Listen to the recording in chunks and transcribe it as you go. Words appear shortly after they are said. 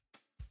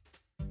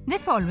The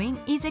following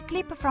is a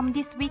clip from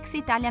this week's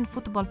Italian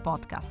football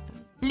podcast.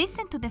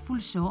 Listen to the full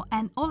show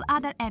and all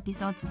other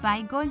episodes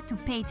by going to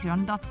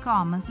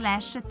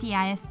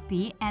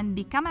patreon.com/TIFP and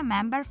become a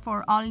member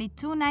for only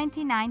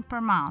 $2.99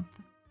 per month.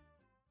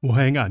 Well,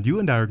 hang on.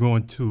 You and I are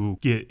going to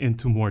get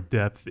into more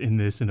depth in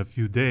this in a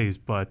few days,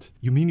 but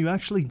you mean you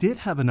actually did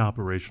have an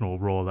operational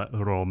role at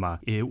Roma?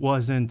 It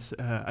wasn't,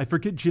 I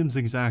forget Jim's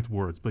exact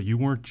words, but you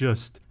weren't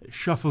just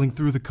shuffling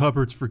through the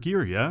cupboards for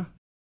gear, yeah?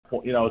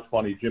 Well, it's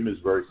funny. Jim is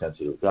a very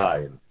sensitive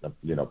guy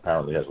and,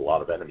 apparently has a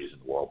lot of enemies in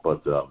the world,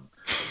 but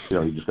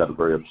he just got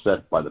very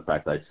upset by the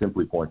fact that I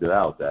simply pointed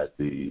out that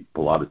the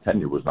Pilata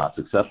tenure was not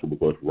successful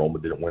because Roma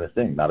didn't win a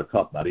thing, not a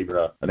cup, not even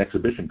an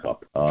exhibition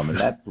cup. And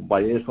that,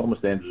 by AS Roma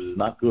standards, is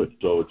not good.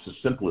 So it's as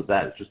simple as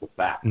that. It's just a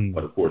fact.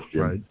 But, of course,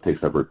 Jim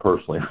takes that very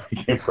personally. He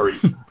became very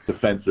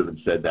defensive and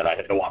said that I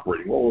had no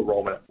operating role with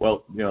Roma.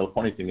 Well, the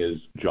funny thing is,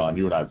 John,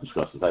 you and I have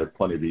discussed this. I have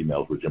plenty of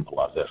emails where Jim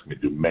Pilata asking me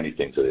to do many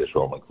things at AS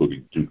Roma,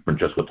 including do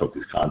Francesco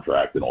Totti's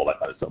contract and all that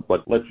kind of stuff.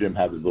 But let Jim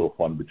have his little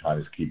fun behind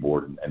his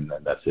keyboard, and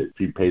that's it. If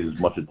he pays as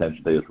much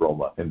attention to AS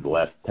Roma in the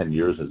last 10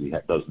 years as he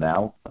does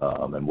now,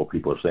 and what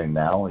people are saying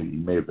now, he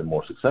may have been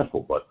more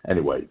successful. But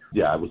anyway,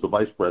 I was the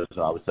vice president.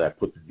 Obviously, I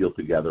put the deal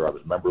together. I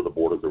was a member of the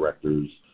board of directors.